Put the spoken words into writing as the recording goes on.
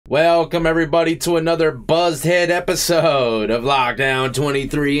Welcome everybody to another Buzzhead episode of Lockdown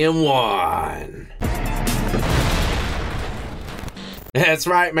 23 in 1. That's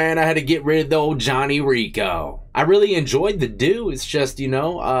right, man. I had to get rid of the old Johnny Rico. I really enjoyed the do. It's just,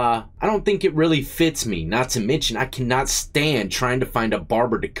 I don't think it really fits me. Not to mention, I cannot stand trying to find a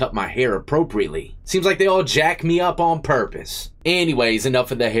barber to cut my hair appropriately. Seems like they all jack me up on purpose. Anyways,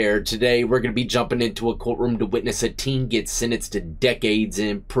 enough of the hair. Today, we're going to be jumping into a courtroom to witness a teen get sentenced to decades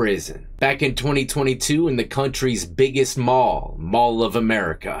in prison. Back in 2022, in the country's biggest mall, Mall of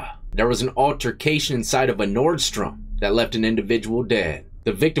America, there was an altercation inside of a Nordstrom that left an individual dead.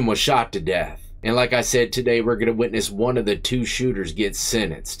 The victim was shot to death. And like I said, today we're going to witness one of the two shooters get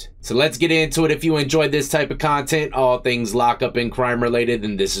sentenced. So let's get into it. If you enjoyed this type of content, all things lockup and crime related,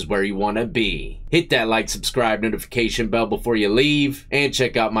 then this is where you want to be. Hit that like, subscribe, notification bell before you leave, and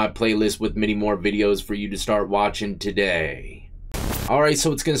check out my playlist with many more videos for you to start watching today. Alright,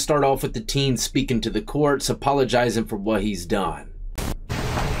 so it's going to start off with the teen speaking to the courts, apologizing for what he's done.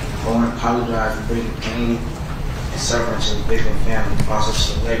 I want to apologize for bringing pain and suffering to the victim family,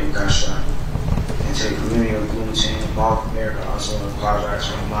 also to the lady who got shot. And to the community of Bloomington and Mall of America, I also want to apologize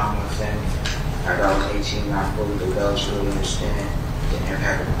for my mom and my family. After I was 18, I fully developed to really understand the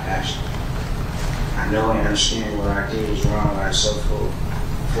impact of my actions. I know and understand what I did was wrong, but I so full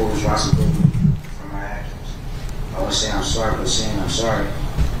responsibility for my actions. I always say I'm sorry, but saying I'm sorry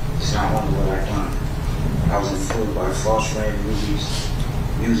is not only what I've done. I was influenced by false rave movies,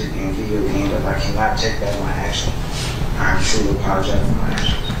 music, and video games, but I cannot take back my action. I am truly apologize for my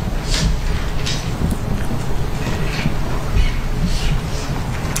actions.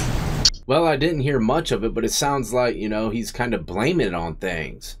 Well, I didn't hear much of it, but it sounds like, he's kind of blaming it on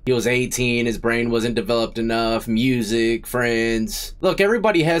things. He was 18, his brain wasn't developed enough, music, friends. Look,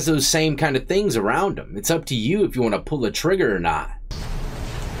 everybody has those same kind of things around them. It's up to you if you want to pull the trigger or not.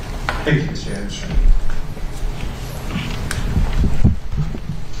 Thank you, Mr. Anderson.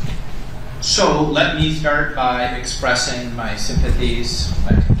 So let me start by expressing my sympathies,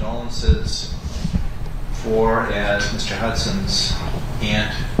 my condolences for, as Mr. Hudson's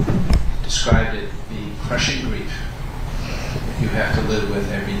aunt described it, the crushing grief that you have to live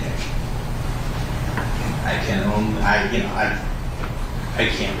with every day. I can't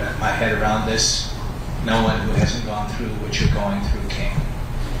wrap my head around this. No one who hasn't gone through what you're going through can.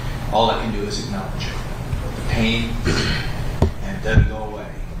 All I can do is acknowledge it. The pain, and it doesn't go away.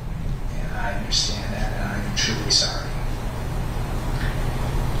 And I understand that, and I'm truly sorry.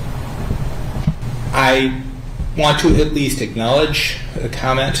 I want to at least acknowledge a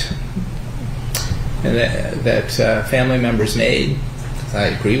comment that family members made. I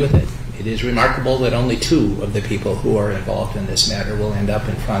agree with it. It is remarkable that only 2 of the people who are involved in this matter will end up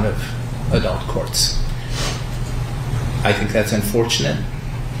in front of adult courts. I think that's unfortunate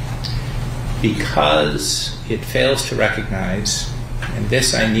because it fails to recognize, and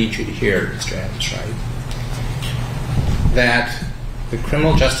this I need you to hear, Mr. Adams, right, that the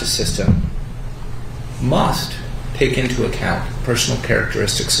criminal justice system must take into account personal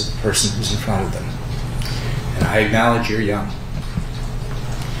characteristics of the person who's in front of them. And I acknowledge you're young.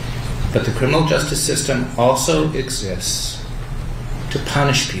 But the criminal justice system also exists to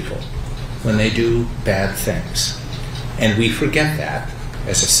punish people when they do bad things. And we forget that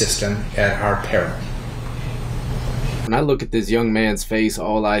as a system at our peril. When I look at this young man's face,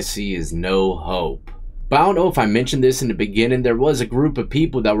 all I see is no hope. But I don't know if I mentioned this in the beginning, there was a group of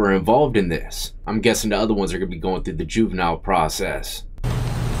people that were involved in this. I'm guessing the other ones are going to be going through the juvenile process.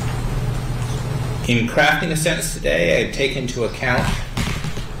 In crafting a sentence today, I've taken into account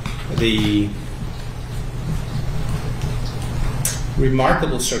the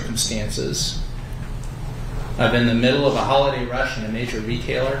remarkable circumstances of in the middle of a holiday rush in a major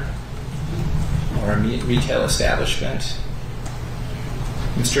retailer or a retail establishment,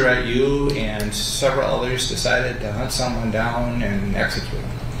 Mr. Ryu and several others decided to hunt someone down and execute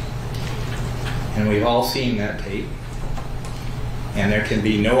him. And we've all seen that tape. And there can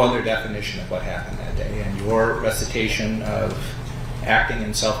be no other definition of what happened that day. And your recitation of acting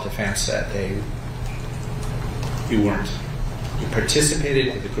in self-defense that day, you weren't. You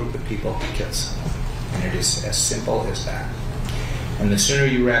participated with a group of people who killed someone. And it is as simple as that. And the sooner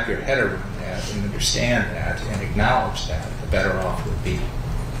you wrap your head around that and understand that and acknowledge that, the better off we'll be.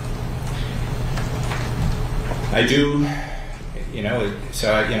 I do,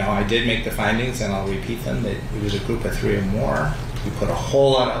 I did make the findings, and I'll repeat them, that it was a group of 3 or more. You put a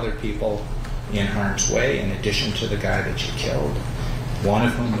whole lot of other people in harm's way in addition to the guy that you killed, one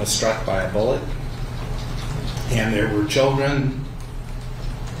of whom was struck by a bullet. And there were children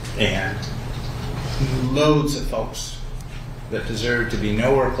and loads of folks that deserved to be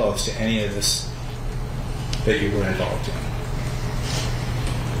nowhere close to any of this that you were involved in.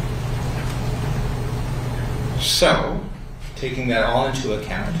 So, taking that all into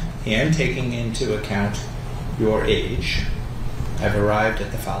account, and taking into account your age, I've arrived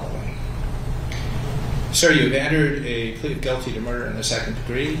at the following. Sir, you've entered a plea of guilty to murder in the second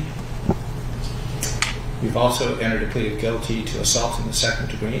degree. You've also entered a plea of guilty to assault in the second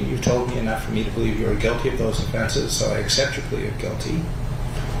degree, and you've told me enough for me to believe you are guilty of those offenses, so I accept your plea of guilty.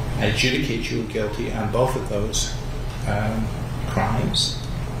 I adjudicate you guilty on both of those crimes.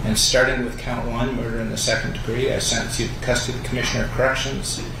 And starting with count 1, murder in the second degree, I sentence you to the custody of the Commissioner of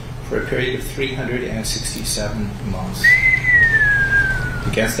Corrections for a period of 367 months.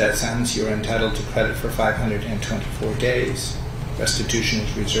 Against that sentence, you are entitled to credit for 524 days. Restitution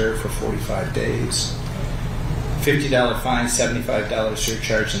is reserved for 45 days. $50 fine, $75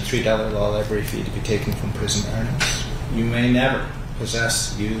 surcharge, and $3 law library fee to be taken from prison earnings. You may never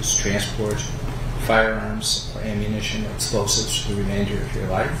possess, use, transport firearms or ammunition or explosives for the remainder of your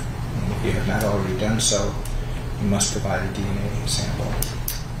life. And if you have not already done so, you must provide a DNA sample.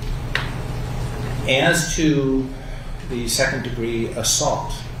 As to the second degree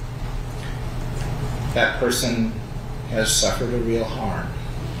assault, that person has suffered a real harm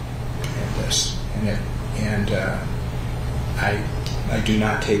in this. I do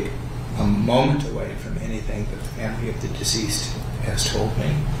not take a moment away from anything that the family of the deceased has told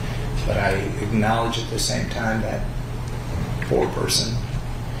me, but I acknowledge at the same time that poor person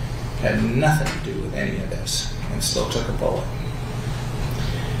had nothing to do with any of this and still took a bullet.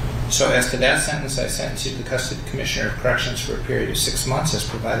 So as to that sentence, I sentence you to the custody of the Commissioner of Corrections for a period of 6 months as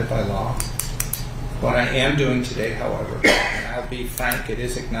provided by law. What I am doing today, however, and I'll be frank, it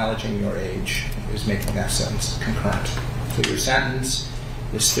is acknowledging your age, is making that sentence concurrent. So your sentence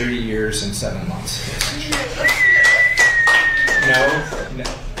is 30 years and 7 months. No.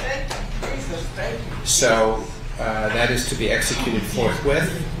 So that is to be executed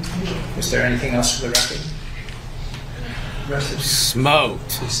forthwith. Is there anything else for the record?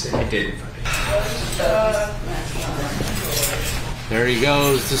 Smoked. I did. There he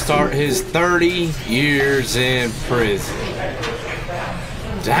goes to start his 30 years in prison.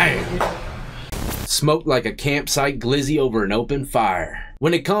 Dang. Smoked like a campsite glizzy over an open fire.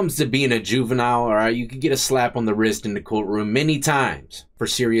 When it comes to being a juvenile, alright, you could get a slap on the wrist in the courtroom many times for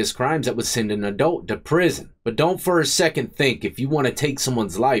serious crimes that would send an adult to prison. But don't for a second think if you want to take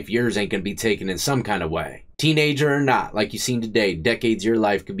someone's life, yours ain't gonna be taken in some kind of way. Teenager or not, like you've seen today, decades of your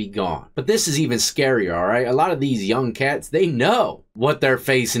life could be gone. But this is even scarier, alright? A lot of these young cats, they know what they're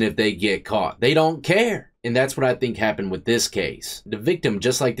facing if they get caught. They don't care. And that's what I think happened with this case. The victim,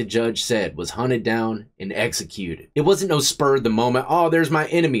 just like the judge said, was hunted down and executed. It wasn't no spur of the moment, oh, there's my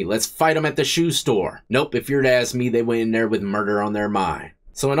enemy, let's fight him at the shoe store. Nope, if you're to ask me, they went in there with murder on their mind.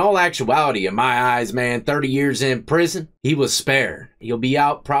 So in all actuality, in my eyes, man, 30 years in prison, he was spared. He'll be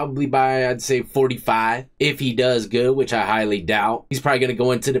out probably by, I'd say, 45. If he does good, which I highly doubt. He's probably going to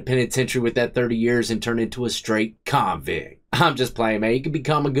go into the penitentiary with that 30 years and turn into a straight convict. I'm just playing, man. He could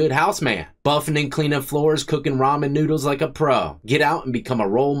become a good houseman. Buffing and cleaning floors, cooking ramen noodles like a pro. Get out and become a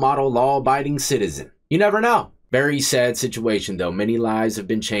role model, law-abiding citizen. You never know. Very sad situation, though. Many lives have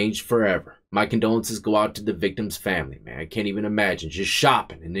been changed forever. My condolences go out to the victim's family, man. I can't even imagine just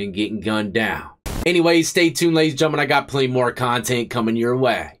shopping and then getting gunned down. Anyway, stay tuned, ladies and gentlemen. I got plenty more content coming your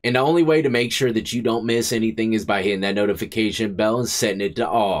way. And the only way to make sure that you don't miss anything is by hitting that notification bell and setting it to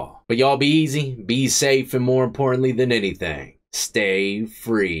all. But y'all be easy, be safe, and more importantly than anything, stay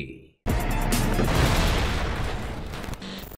free.